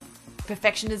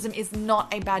Perfectionism is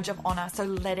not a badge of honor, so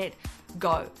let it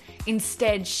go.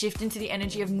 Instead, shift into the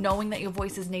energy of knowing that your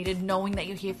voice is needed, knowing that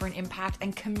you're here for an impact,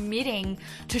 and committing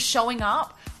to showing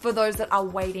up for those that are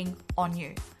waiting on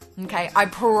you. Okay, I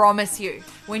promise you,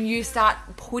 when you start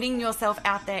putting yourself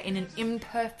out there in an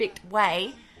imperfect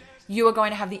way, you are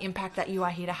going to have the impact that you are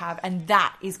here to have, and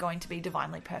that is going to be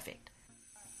divinely perfect.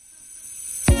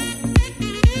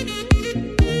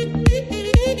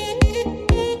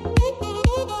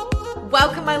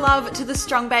 Welcome, my love, to the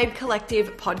Strong Babe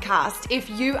Collective podcast. If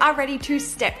you are ready to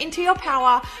step into your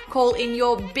power, call in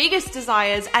your biggest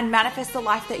desires, and manifest the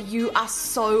life that you are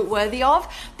so worthy of,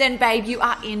 then babe, you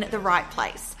are in the right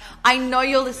place. I know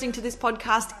you're listening to this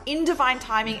podcast in divine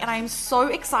timing, and I am so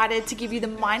excited to give you the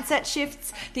mindset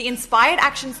shifts, the inspired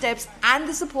action steps, and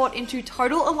the support into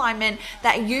total alignment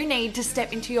that you need to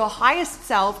step into your highest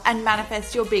self and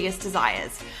manifest your biggest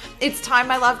desires. It's time,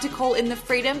 my love, to call in the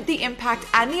freedom, the impact,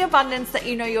 and the abundance that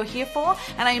you know you're here for,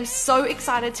 and I am so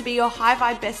excited to be your high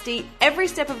vibe bestie every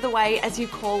step of the way as you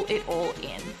call it all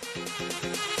in.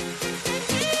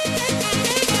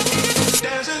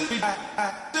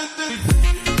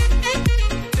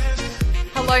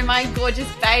 Hello, my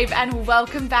gorgeous babe, and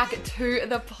welcome back to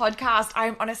the podcast.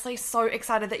 I'm honestly so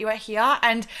excited that you are here,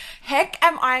 and heck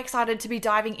am I excited to be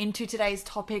diving into today's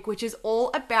topic, which is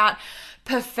all about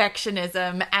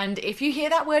perfectionism. And if you hear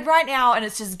that word right now and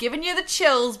it's just giving you the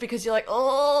chills because you're like,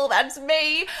 oh, that's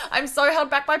me. I'm so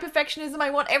held back by perfectionism. I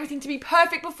want everything to be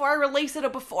perfect before I release it or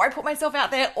before I put myself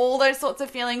out there, all those sorts of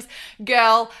feelings.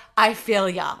 Girl, I feel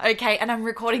ya, okay? And I'm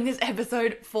recording this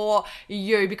episode for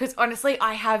you because honestly,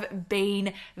 I have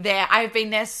been there. I've been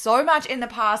there so much in the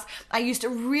past. I used to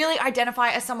really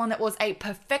identify as someone that was a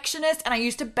perfectionist, and I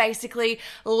used to basically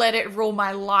let it rule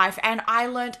my life. And I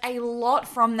learned a lot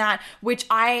from that, which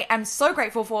I am so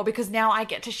grateful for, because now I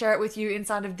get to share it with you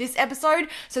inside of this episode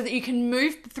so that you can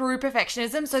move through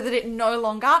perfectionism so that it no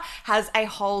longer has a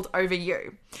hold over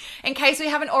you. In case we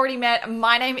haven't already met,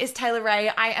 my name is Taylor Ray.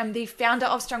 I am the founder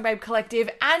of Strong Babe Collective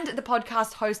and the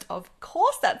podcast host, of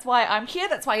course. That's why I'm here.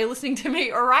 That's why you're listening to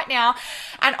me right now.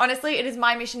 And honestly, it is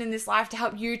my mission in this life to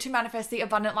help you to manifest the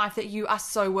abundant life that you are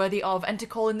so worthy of, and to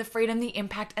call in the freedom, the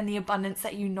impact, and the abundance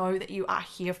that you know that you are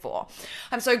here for.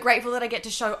 I'm so grateful that I get to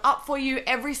show up for you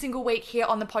every single week here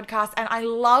on the podcast, and I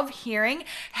love hearing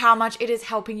how much it is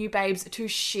helping you babes to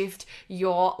shift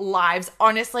your lives.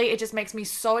 Honestly, it just makes me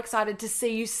so excited to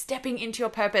see you stepping into your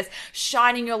purpose,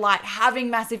 shining your light, having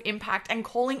massive impact, and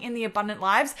calling in the abundant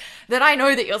lives that I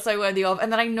know that you're so worthy of,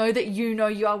 and that I know that you know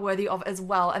you are worthy of as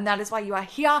well. And that is why you are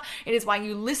here. It is why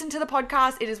you listen to the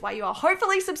podcast. It is why you are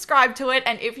hopefully subscribed to it.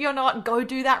 And if you're not, go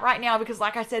do that right now, because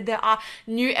like I said, there are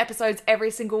new episodes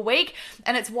every single week,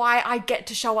 and it's why I get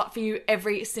to show up for you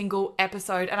every single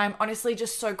episode. And I'm honestly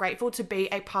just so grateful to be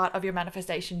a part of your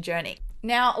manifestation journey.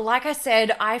 Now, like I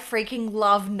said, I freaking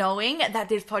love knowing that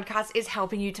this podcast is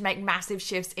helping you to make massive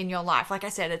shifts in your life. Like I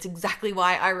said, it's exactly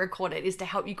why I record it, is to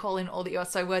help you call in all that you're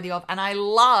so worthy of. And I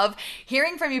love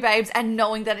hearing from you babes and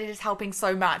knowing that it is helping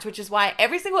so much, which is why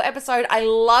every single episode, I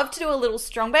love to do a little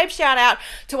Strong Babe shout out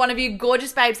to one of you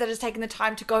gorgeous babes that has taken the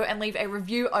time to go and leave a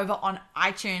review over on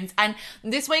iTunes. And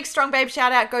this week's Strong Babe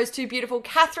shout out goes to beautiful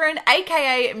Catherine,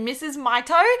 aka Mrs.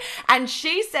 Mito. And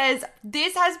she says,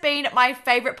 this has been my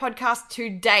favorite podcast to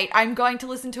date. I'm going to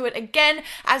listen to it again,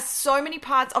 as so many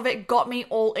parts of it got me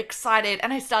all excited,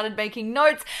 and I started making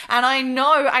notes, and I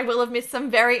know I will have missed some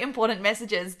very important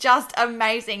messages. Just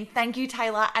amazing. Thank you,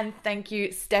 Taylor, and thank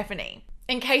you, Stephanie.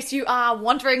 In case you are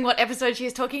wondering what episode she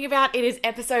is talking about, it is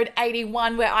episode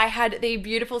 81, where I had the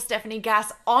beautiful Stephanie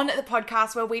Gass on the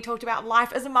podcast, where we talked about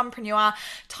life as a mumpreneur,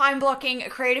 time blocking,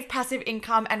 creative passive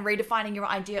income, and redefining your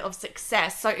idea of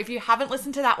success. So if you haven't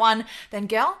listened to that one, then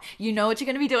girl, you know what you're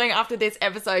going to be doing after this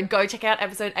episode. Go check out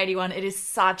episode 81. It is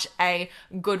such a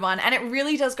good one. And it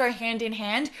really does go hand in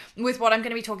hand with what I'm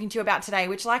going to be talking to you about today,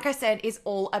 which, like I said, is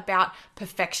all about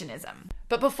perfectionism.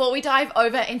 But before we dive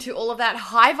over into all of that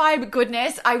high vibe goodness,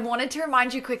 I wanted to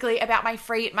remind you quickly about my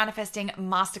free manifesting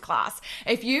masterclass.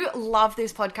 If you love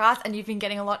this podcast and you've been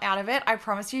getting a lot out of it, I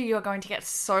promise you, you are going to get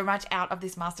so much out of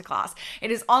this masterclass. It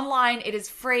is online, it is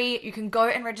free, you can go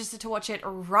and register to watch it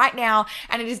right now,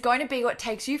 and it is going to be what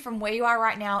takes you from where you are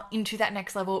right now into that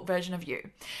next level version of you.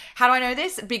 How do I know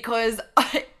this? Because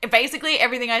basically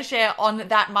everything I share on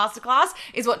that masterclass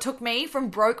is what took me from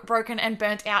broke, broken, and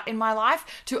burnt out in my life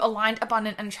to aligned,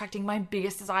 abundant, and attracting my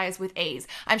biggest desires with ease.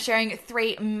 I'm sharing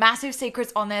 3 massive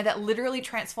secrets on there that literally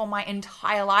transform my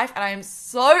entire life, and I am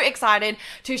so excited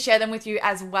to share them with you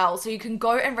as well. So you can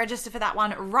go and register for that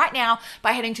one right now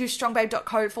by heading to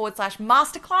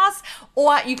strongbabe.co/masterclass,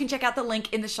 or you can check out the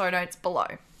link in the show notes below.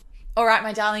 All right,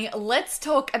 my darling, let's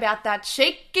talk about that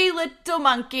cheeky little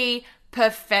monkey,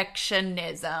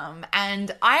 perfectionism.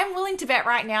 And I am willing to bet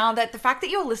right now that the fact that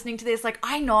you're listening to this, like,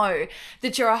 I know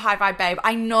that you're a high vibe babe.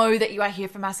 I know that you are here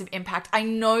for massive impact. I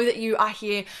know that you are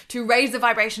here to raise the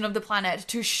vibration of the planet,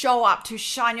 to show up, to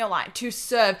shine your light, to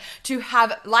serve, to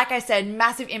have, like I said,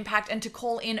 massive impact, and to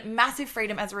call in massive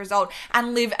freedom as a result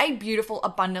and live a beautiful,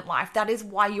 abundant life. That is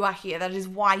why you are here. That is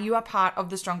why you are part of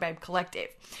the Strong Babe Collective.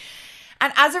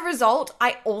 And as a result,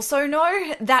 I also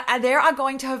know that there are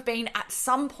going to have been at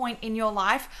some point in your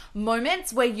life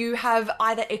moments where you have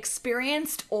either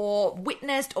experienced or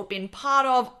witnessed or been part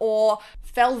of or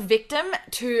fell victim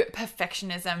to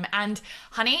perfectionism. And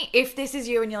honey, if this is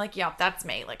you and you're like, yep, that's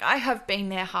me, like I have been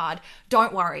there hard,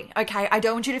 don't worry, okay? I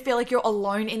don't want you to feel like you're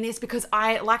alone in this, because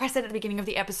like I said at the beginning of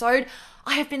the episode,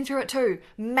 I have been through it too,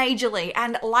 majorly.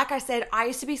 And like I said, I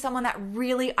used to be someone that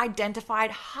really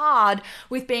identified hard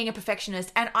with being a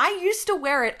perfectionist. And I used to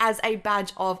wear it as a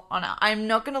badge of honor. I'm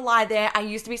not going to lie there. I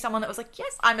used to be someone that was like,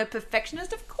 yes, I'm a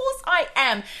perfectionist. Of course I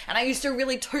am. And I used to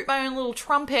really toot my own little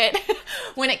trumpet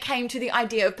when it came to the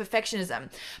idea of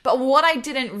perfectionism. But what I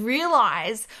didn't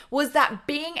realize was that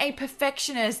being a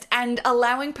perfectionist and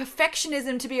allowing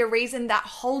perfectionism to be a reason that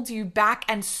holds you back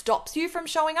and stops you from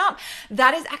showing up,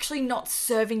 that is actually not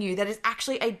serving you. That is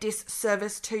actually a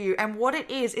disservice to you. And what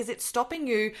it is it's stopping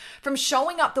you from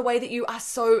showing up the way that you are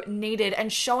so needed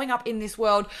and showing up in this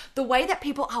world the way that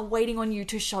people are waiting on you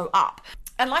to show up.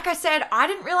 And like I said, I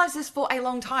didn't realize this for a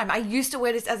long time. I used to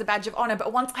wear this as a badge of honor,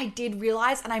 but once I did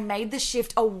realize and I made the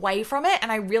shift away from it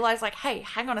and I realized like, hey,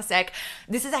 hang on a sec,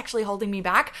 this is actually holding me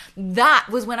back. That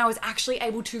was when I was actually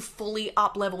able to fully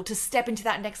up level, to step into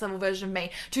that next level version of me,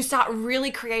 to start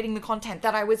really creating the content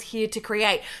that I was here to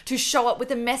create, to show up with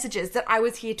the messages that I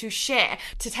was here to share,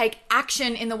 to take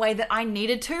action in the way that I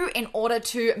needed to in order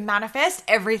to manifest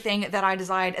everything that I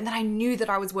desired and that I knew that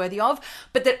I was worthy of,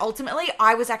 but that ultimately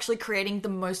I was actually creating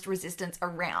the most resistance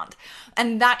around.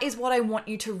 And that is what I want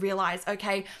you to realize,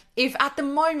 okay? If at the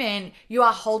moment you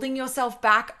are holding yourself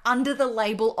back under the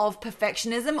label of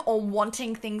perfectionism or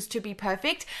wanting things to be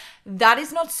perfect, that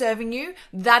is not serving you.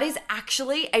 That is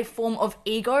actually a form of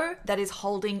ego that is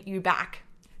holding you back.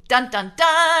 Dun, dun,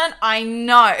 dun. I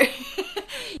know.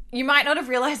 You might not have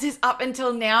realized this up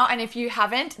until now, and if you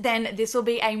haven't, then this will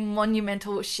be a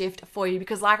monumental shift for you,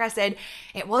 because like I said,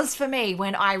 it was for me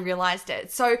when I realized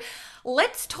it. So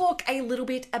let's talk a little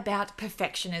bit about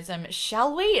perfectionism,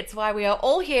 shall we? It's why we are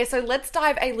all here. So let's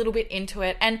dive a little bit into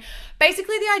it. And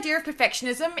basically the idea of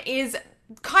perfectionism is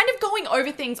kind of going over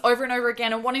things over and over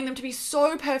again and wanting them to be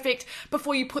so perfect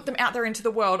before you put them out there into the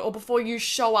world or before you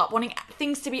show up, wanting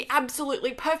things to be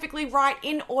absolutely perfectly right,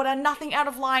 in order, nothing out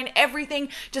of line, everything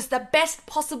just the best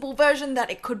possible version that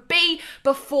it could be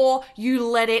before you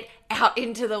let it out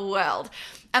into the world.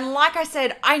 And like I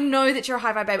said, I know that you're a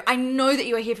high vibe babe. I know that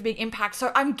you are here for big impact.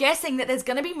 So I'm guessing that there's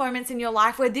going to be moments in your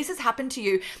life where this has happened to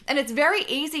you. And it's very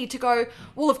easy to go,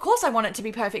 well, of course I want it to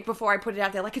be perfect before I put it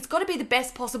out there. Like, it's got to be the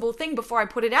best possible thing before I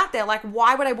put it out there. Like,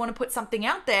 why would I want to put something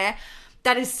out there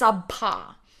that is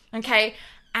subpar? Okay.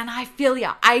 And I feel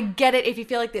ya. I get it if you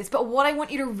feel like this. But what I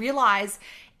want you to realize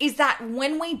is that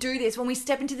when we do this, when we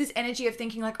step into this energy of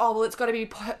thinking like, oh, well, it's got to be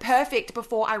perfect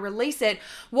before I release it,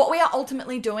 what we are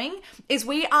ultimately doing is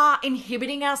we are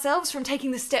inhibiting ourselves from taking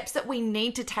the steps that we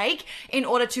need to take in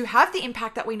order to have the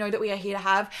impact that we know that we are here to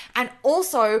have, and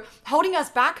also holding us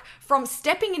back from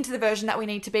stepping into the version that we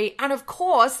need to be, and of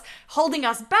course, holding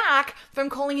us back from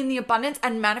calling in the abundance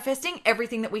and manifesting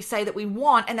everything that we say that we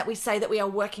want and that we say that we are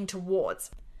working towards.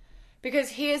 Because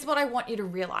here's what I want you to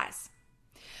realize.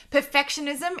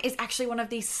 Perfectionism is actually one of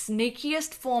the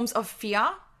sneakiest forms of fear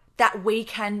that we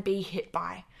can be hit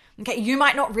by. Okay, you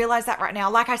might not realize that right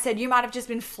now. Like I said, you might have just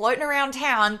been floating around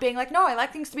town being like, no, I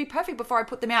like things to be perfect before I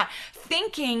put them out,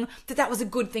 thinking that that was a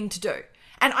good thing to do.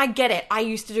 And I get it. I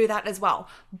used to do that as well.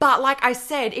 But like I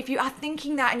said, if you are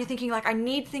thinking that and you're thinking like, I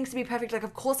need things to be perfect, like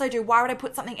of course I do, why would I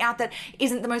put something out that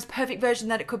isn't the most perfect version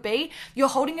that it could be? You're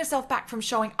holding yourself back from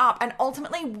showing up. And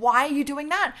ultimately, why are you doing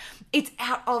that? It's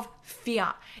out of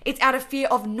fear. It's out of fear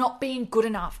of not being good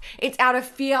enough. It's out of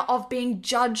fear of being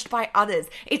judged by others.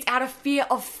 It's out of fear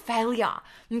of failure.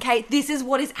 Okay, this is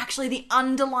what is actually the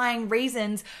underlying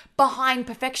reasons behind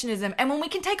perfectionism. And when we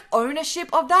can take ownership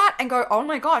of that and go, oh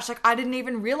my gosh, like I didn't even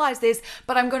even realize this,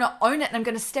 but I'm going to own it and I'm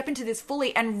going to step into this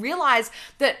fully and realize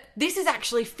that this is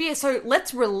actually fear. So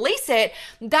let's release it.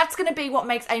 That's going to be what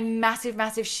makes a massive,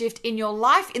 massive shift in your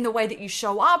life, in the way that you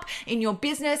show up, in your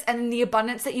business, and in the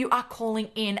abundance that you are calling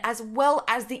in, as well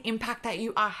as the impact that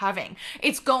you are having.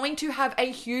 It's going to have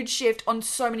a huge shift on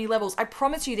so many levels. I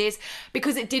promise you this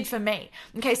because it did for me.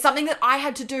 Okay, something that I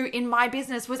had to do in my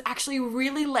business was actually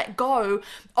really let go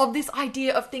of this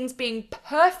idea of things being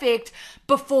perfect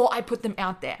before I put them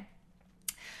out there.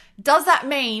 Does that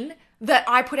mean that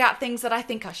I put out things that I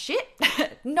think are shit?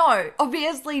 No,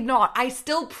 obviously not. I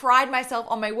still pride myself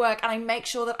on my work, and I make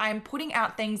sure that I am putting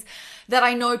out things that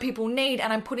I know people need,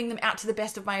 and I'm putting them out to the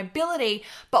best of my ability.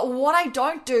 But what I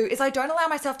don't do is I don't allow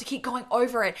myself to keep going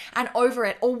over it,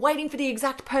 or waiting for the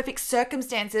exact perfect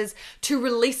circumstances to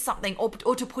release something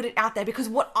or to put it out there. Because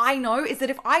what I know is that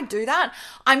if I do that,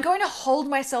 I'm going to hold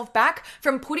myself back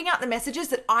from putting out the messages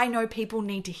that I know people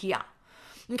need to hear.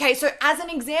 Okay, so as an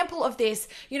example of this,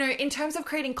 in terms of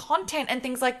creating content and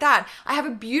things like that, I have a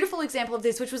beautiful example of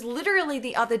this, which was literally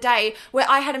the other day, where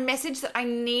I had a message that I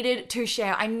needed to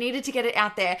share. I needed to get it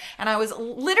out there. And I was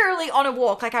literally on a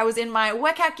walk. Like, I was in my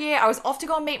workout gear. I was off to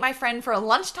go and meet my friend for a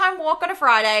lunchtime walk on a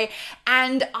Friday.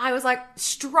 And I was like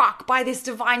struck by this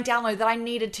divine download that I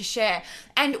needed to share.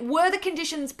 And were the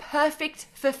conditions perfect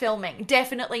for filming?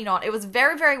 Definitely not. It was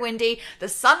very, very windy. The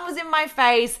sun was in my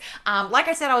face. Like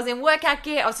I said, I was in workout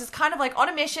gear. I was just kind of like on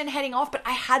a mission heading off, but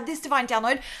I had this divine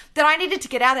download that I needed to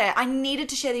get out there. I needed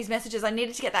to share these messages. I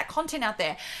needed to get that content out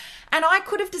there. And I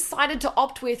could have decided to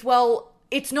opt with, well,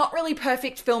 it's not really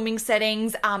perfect filming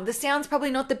settings. The sound's probably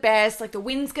not the best. Like, the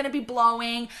wind's going to be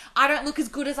blowing. I don't look as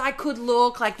good as I could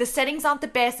look. Like, the settings aren't the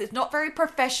best. It's not very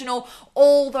professional.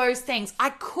 All those things. I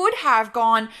could have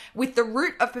gone with the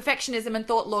route of perfectionism and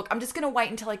thought, look, I'm just going to wait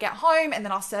until I get home, and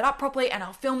then I'll set up properly and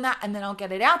I'll film that, and then I'll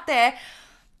get it out there.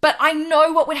 But I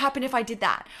know what would happen if I did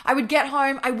that. I would get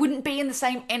home, I wouldn't be in the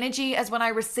same energy as when I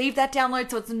received that download,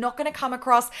 so it's not going to come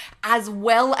across as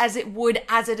well as it would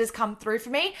as it has come through for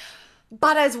me.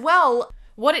 But as well,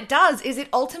 what it does is it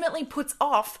ultimately puts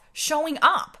off showing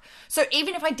up. So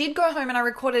even if I did go home and I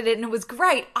recorded it and it was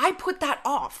great, I put that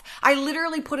off. I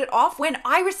literally put it off when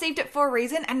I received it for a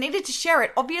reason and needed to share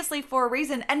it, obviously for a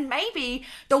reason. And maybe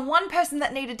the one person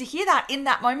that needed to hear that in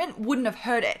that moment wouldn't have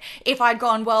heard it if I'd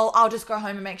gone, well, I'll just go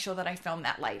home and make sure that I film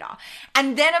that later.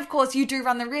 And then, of course, you do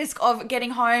run the risk of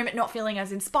getting home, not feeling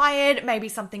as inspired. Maybe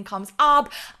something comes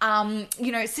up,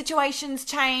 situations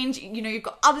change, you've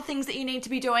got other things that you need to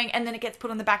be doing, and then it gets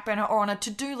put on the back burner or on a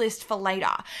to-do list for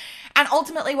later. And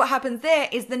ultimately what happens there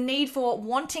is the need for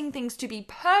wanting things to be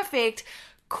perfect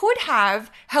could have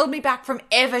held me back from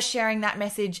ever sharing that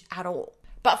message at all.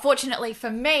 But fortunately for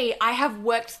me, I have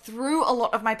worked through a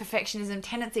lot of my perfectionism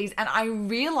tendencies, and I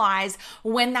realize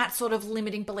when that sort of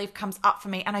limiting belief comes up for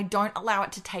me, and I don't allow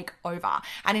it to take over.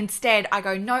 And instead I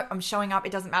go, no, I'm showing up.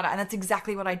 It doesn't matter. And that's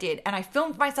exactly what I did. And I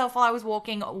filmed myself while I was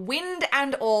walking, wind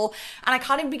and all. And I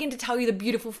can't even begin to tell you the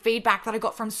beautiful feedback that I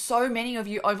got from so many of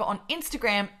you over on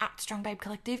Instagram at Strong Babe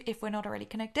Collective, if we're not already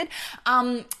connected,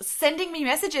 sending me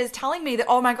messages telling me that,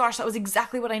 oh my gosh, that was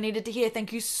exactly what I needed to hear.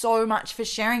 Thank you so much for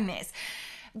sharing this.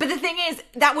 But the thing is,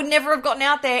 that would never have gotten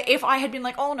out there if I had been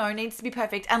like, oh no, it needs to be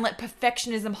perfect, and let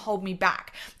perfectionism hold me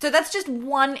back. So that's just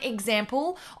one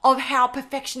example of how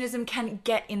perfectionism can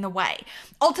get in the way.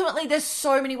 Ultimately, there's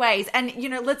so many ways.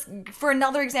 And, for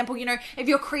another example, if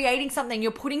you're creating something,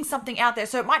 you're putting something out there.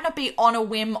 So it might not be on a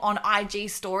whim on IG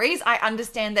stories. I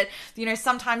understand that,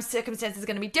 sometimes circumstances are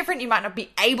going to be different. You might not be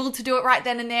able to do it right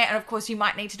then and there. And of course, you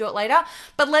might need to do it later.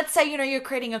 But let's say, you're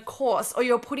creating a course or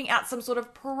you're putting out some sort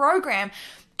of program.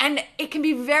 And it can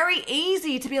be very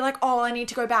easy to be like, oh, I need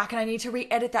to go back and I need to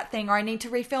re-edit that thing, or I need to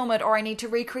refilm it, or I need to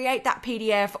recreate that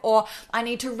PDF, or I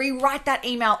need to rewrite that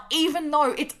email, even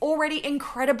though it's already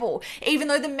incredible. Even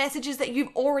though the messages that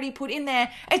you've already put in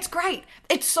there, it's great.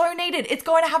 It's so needed. It's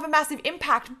going to have a massive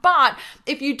impact. But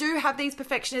if you do have these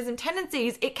perfectionism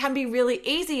tendencies, it can be really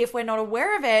easy, if we're not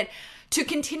aware of it, to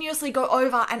continuously go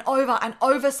over and over and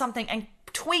over something and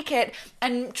tweak it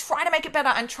and try to make it better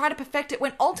and try to perfect it,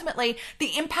 when ultimately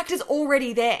the impact is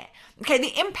already there. Okay,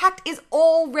 the impact is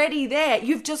already there.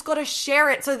 You've just got to share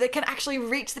it so that it can actually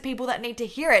reach the people that need to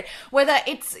hear it. Whether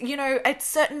it's, a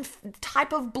certain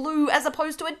type of blue as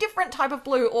opposed to a different type of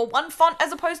blue, or one font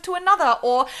as opposed to another,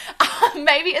 or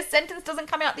maybe a sentence doesn't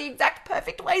come out the exact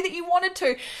perfect way that you wanted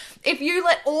to. If you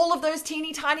let all of those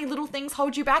teeny tiny little things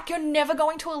hold you back, you're never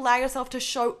going to allow yourself to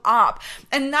show up.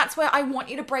 And that's where I want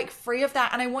you to break free of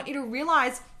that. And I want you to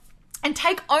realize and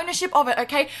take ownership of it,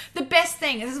 okay? The best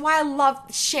thing, this is why I love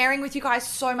sharing with you guys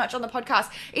so much on the podcast,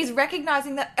 is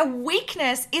recognizing that a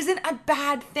weakness isn't a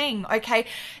bad thing, okay?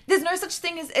 There's no such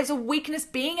thing as a weakness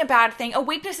being a bad thing. A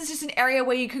weakness is just an area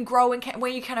where you can grow and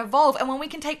where you can evolve. And when we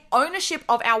can take ownership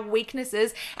of our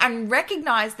weaknesses and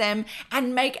recognize them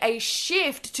and make a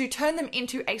shift to turn them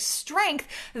into a strength,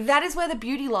 that is where the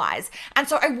beauty lies. And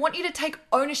so I want you to take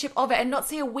ownership of it and not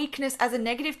see a weakness as a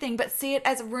negative thing, but see it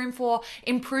as a room for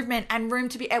improvement and room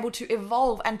to be able to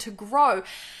evolve and to grow.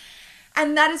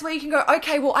 And that is where you can go,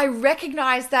 okay, well, I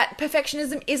recognize that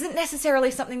perfectionism isn't necessarily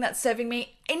something that's serving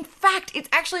me. In fact, it's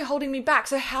actually holding me back.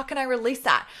 So how can I release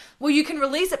that? Well, you can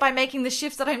release it by making the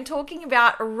shifts that I'm talking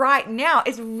about right now.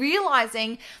 It's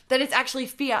realizing that it's actually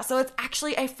fear. So it's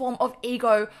actually a form of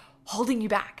ego holding you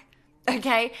back.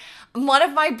 Okay. One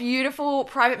of my beautiful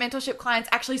private mentorship clients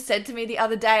actually said to me the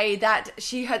other day that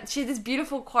she had this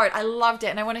beautiful quote. I loved it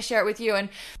and I want to share it with you. And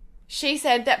she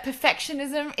said that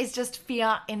perfectionism is just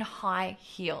fear in high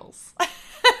heels.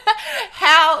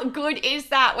 How good is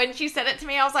that? When she said it to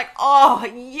me, I was like, oh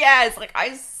yes, like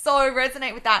I so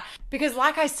resonate with that. Because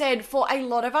like I said, for a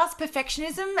lot of us,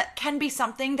 perfectionism can be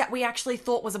something that we actually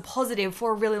thought was a positive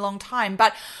for a really long time.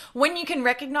 But when you can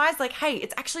recognize like, hey,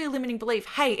 it's actually a limiting belief.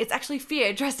 Hey, it's actually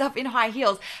fear dressed up in high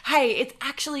heels. Hey, it's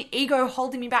actually ego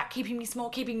holding me back, keeping me small,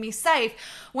 keeping me safe.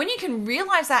 When you can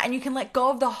realize that and you can let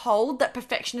go of the hold that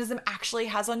perfectionism actually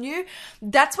has on you,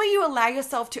 that's where you allow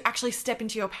yourself to actually step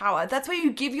into your power. That's where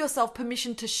you give yourself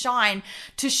permission to shine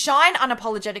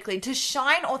unapologetically, to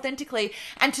shine authentically,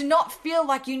 and to not feel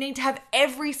like you need to have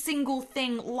every single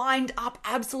thing lined up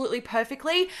absolutely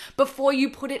perfectly before you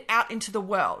put it out into the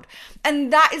world.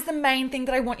 And that is the main thing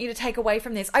that I want you to take away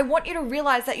from this. I want you to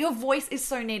realize that your voice is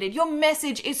so needed. Your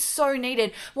message is so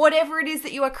needed. Whatever it is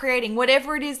that you are creating,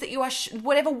 whatever it is that you are,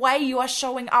 whatever way you are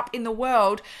showing up in the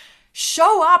world,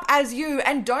 show up as you,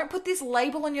 and don't put this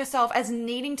label on yourself as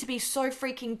needing to be so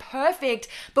freaking perfect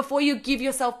before you give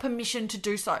yourself permission to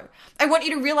do so. I want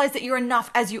you to realize that you're enough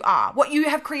as you are. What you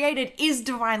have created is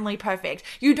divinely perfect.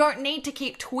 You don't need to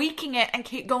keep tweaking it and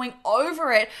keep going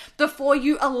over it before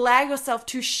you allow yourself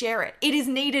to share it. It is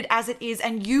needed as it is,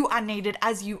 and you are needed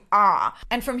as you are.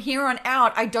 And from here on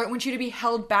out, I don't want you to be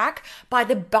held back by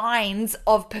the binds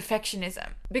of perfectionism.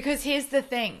 Because here's the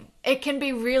thing, it can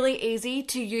be really easy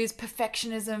to use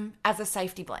perfectionism as a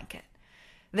safety blanket.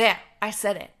 There, I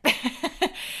said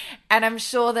it. And I'm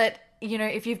sure that, you know,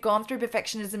 if you've gone through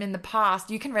perfectionism in the past,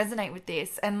 you can resonate with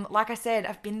this. And like I said,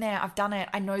 I've been there, I've done it,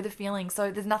 I know the feeling.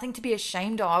 So there's nothing to be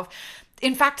ashamed of.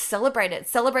 In fact, celebrate it.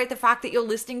 Celebrate the fact that you're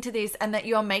listening to this and that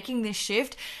you're making this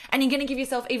shift. And you're going to give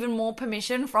yourself even more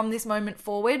permission from this moment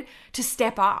forward to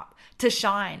step up, to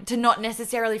shine, to not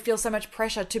necessarily feel so much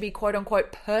pressure to be quote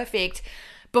unquote perfect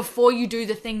before you do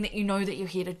the thing that you know that you're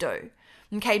here to do.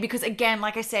 Okay, because again,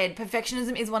 like I said,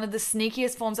 perfectionism is one of the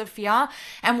sneakiest forms of fear.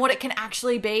 And what it can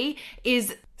actually be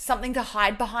is something to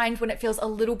hide behind when it feels a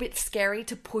little bit scary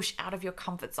to push out of your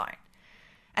comfort zone.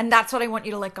 And that's what I want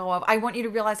you to let go of. I want you to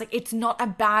realize like it's not a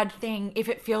bad thing if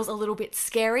it feels a little bit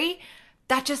scary.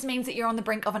 That just means that you're on the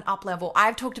brink of an up level.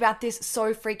 I've talked about this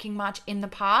so freaking much in the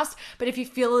past, but if you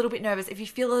feel a little bit nervous, if you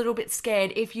feel a little bit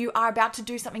scared, if you are about to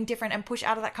do something different and push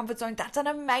out of that comfort zone, that's an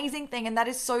amazing thing. And that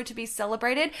is so to be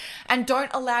celebrated. And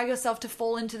don't allow yourself to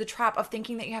fall into the trap of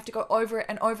thinking that you have to go over it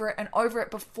and over it and over it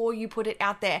before you put it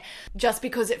out there, just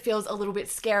because it feels a little bit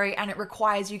scary and it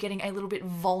requires you getting a little bit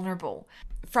vulnerable.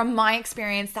 From my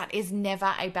experience, that is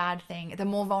never a bad thing. The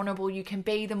more vulnerable you can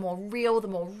be, the more real, the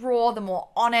more raw, the more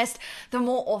honest, the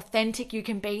more authentic you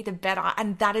can be, the better.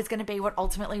 And that is going to be what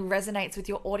ultimately resonates with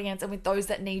your audience and with those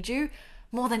that need you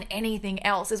more than anything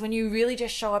else, is when you really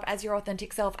just show up as your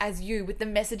authentic self, as you, with the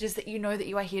messages that you know that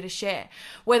you are here to share.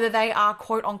 Whether they are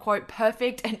quote unquote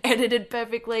perfect and edited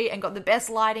perfectly and got the best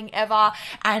lighting ever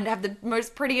and have the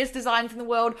most prettiest designs in the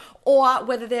world, or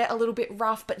whether they're a little bit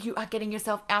rough, but you are getting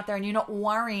yourself out there and you're not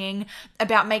worrying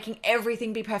about making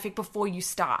everything be perfect before you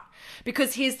start.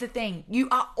 Because here's the thing, you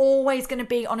are always going to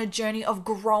be on a journey of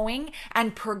growing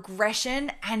and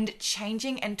progression and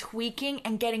changing and tweaking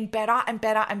and getting better and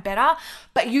better and better.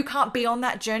 But you can't be on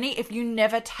that journey if you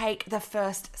never take the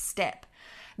first step.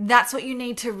 That's what you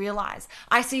need to realize.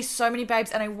 I see so many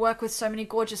babes and I work with so many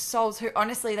gorgeous souls who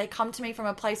honestly, they come to me from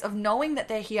a place of knowing that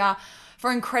they're here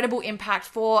for incredible impact,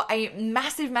 for a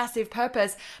massive, massive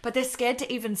purpose, but they're scared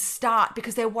to even start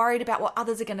because they're worried about what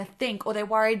others are going to think, or they're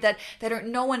worried that they don't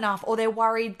know enough, or they're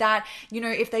worried that, you know,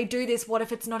 if they do this, what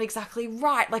if it's not exactly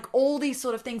right? Like all these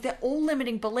sort of things, they're all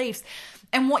limiting beliefs.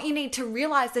 And what you need to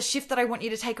realize, the shift that I want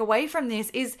you to take away from this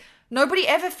is Nobody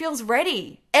ever feels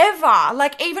ready, ever.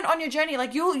 Like even on your journey,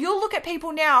 like you'll look at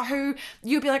people now who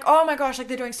you'll be like, oh my gosh, like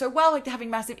they're doing so well, like they're having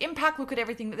massive impact. Look at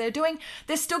everything that they're doing.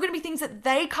 There's still going to be things that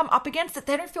they come up against that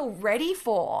they don't feel ready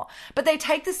for, but they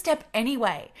take the step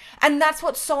anyway. And that's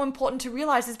what's so important to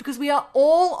realize, is because we are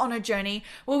all on a journey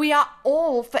where we are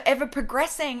all forever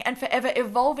progressing and forever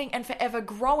evolving and forever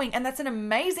growing. And that's an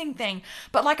amazing thing.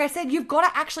 But like I said, you've got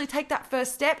to actually take that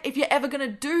first step if you're ever going to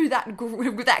do that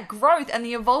growth and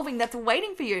the evolving that's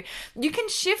waiting for you. You can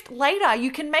shift later.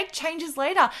 You can make changes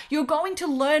later. You're going to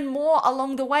learn more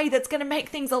along the way that's going to make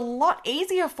things a lot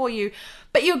easier for you.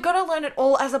 But you're going to learn it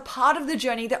all as a part of the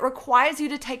journey that requires you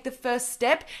to take the first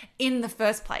step in the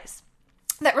first place.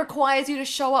 That requires you to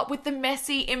show up with the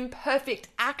messy, imperfect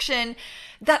action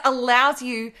that allows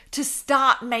you to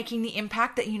start making the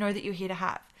impact that you know that you're here to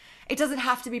have. It doesn't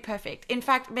have to be perfect. In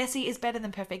fact, messy is better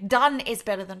than perfect. Done is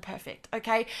better than perfect,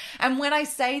 okay? And when I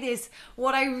say this,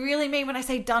 what I really mean when I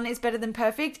say done is better than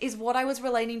perfect is what I was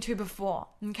relating to before,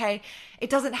 okay? It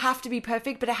doesn't have to be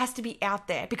perfect, but it has to be out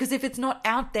there. Because if it's not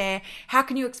out there, how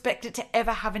can you expect it to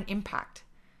ever have an impact?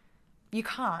 You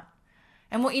can't.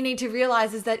 And what you need to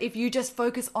realize is that if you just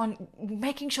focus on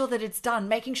making sure that it's done,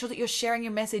 making sure that you're sharing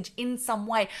your message in some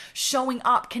way, showing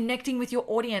up, connecting with your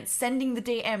audience, sending the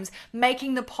DMs,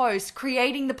 making the post,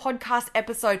 creating the podcast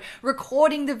episode,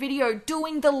 recording the video,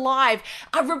 doing the live,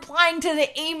 replying to the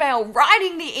email,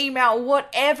 writing the email,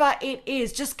 whatever it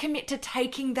is, just commit to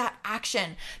taking that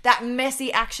action, that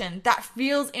messy action that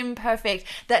feels imperfect,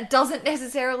 that doesn't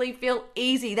necessarily feel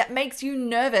easy, that makes you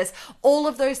nervous. All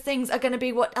of those things are going to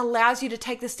be what allows you to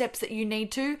take the steps that you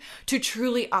need to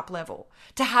truly up level,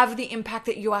 to have the impact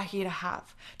that you are here to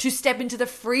have, to step into the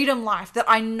freedom life that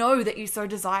I know that you so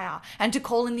desire, and to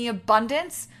call in the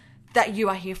abundance that you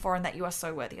are here for and that you are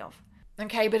so worthy of.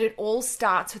 Okay, but it all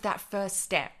starts with that first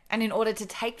step. And in order to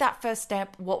take that first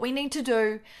step, what we need to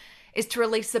do is to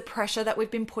release the pressure that we've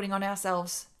been putting on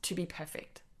ourselves to be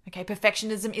perfect. Okay,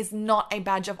 perfectionism is not a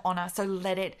badge of honor, so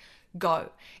let it go.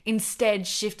 Instead,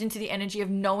 shift into the energy of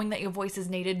knowing that your voice is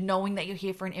needed, knowing that you're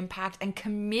here for an impact, and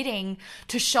committing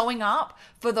to showing up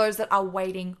for those that are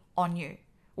waiting on you.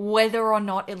 Whether or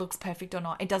not it looks perfect or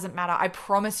not, it doesn't matter. I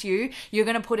promise you, you're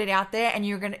going to put it out there and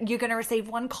you're going to receive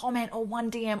one comment or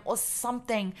one DM or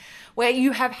something where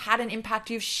you have had an impact.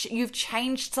 You've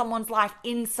changed someone's life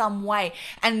in some way.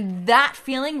 And that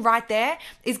feeling right there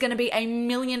is going to be a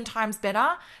million times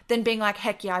better than being like,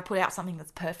 heck yeah, I put out something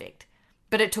that's perfect.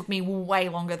 But it took me way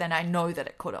longer than I know that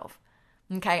it could have.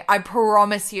 Okay, I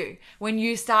promise you, when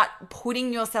you start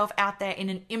putting yourself out there in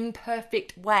an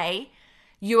imperfect way,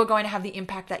 you are going to have the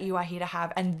impact that you are here to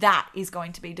have, and that is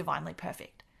going to be divinely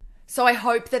perfect. So I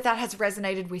hope that has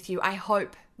resonated with you. I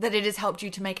hope that it has helped you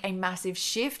to make a massive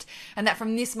shift, and that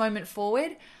from this moment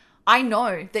forward, I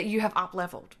know that you have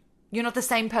up-leveled. You're not the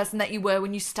same person that you were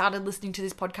when you started listening to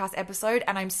this podcast episode,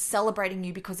 and I'm celebrating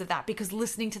you because of that, because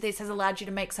listening to this has allowed you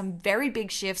to make some very big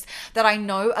shifts that I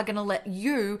know are going to let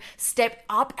you step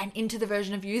up and into the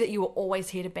version of you that you were always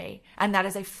here to be. And that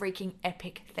is a freaking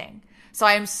epic thing. So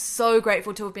I am so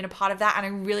grateful to have been a part of that, and I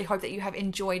really hope that you have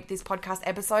enjoyed this podcast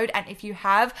episode. And if you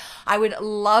have, I would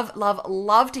love, love,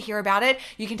 love to hear about it.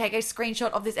 You can take a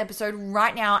screenshot of this episode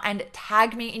right now and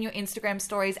tag me in your Instagram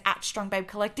stories at Strong Babe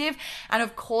Collective. And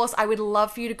of course, I would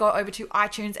love for you to go over to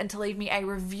iTunes and to leave me a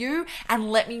review and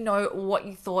let me know what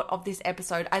you thought of this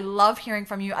episode. I love hearing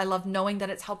from you. I love knowing that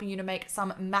it's helping you to make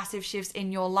some massive shifts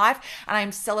in your life, and I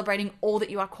am celebrating all that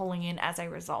you are calling in as a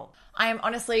result. I am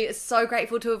honestly so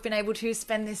grateful to have been able to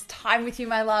spend this time with you,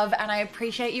 my love, and I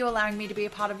appreciate you allowing me to be a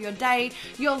part of your day,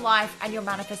 your life, and your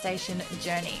manifestation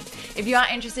journey. If you are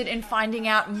interested in finding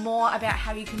out more about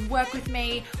how you can work with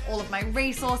me, all of my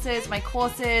resources, my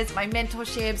courses, my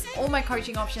mentorships, all my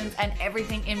coaching options, and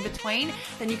everything in between,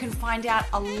 then you can find out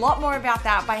a lot more about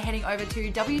that by heading over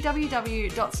to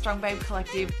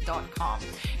www.strongbabecollective.com.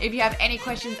 If you have any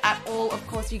questions at all, of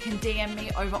course, you can DM me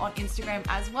over on Instagram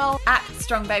as well at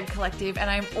StrongBabeCollective, and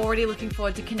I'm already looking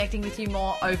forward to connecting with you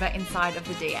more over inside of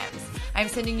the DMs. I'm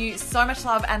sending you so much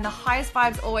love and the highest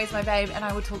vibes always, my babe, and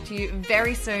I will talk to you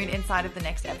very soon inside of the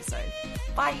next episode.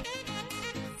 Bye.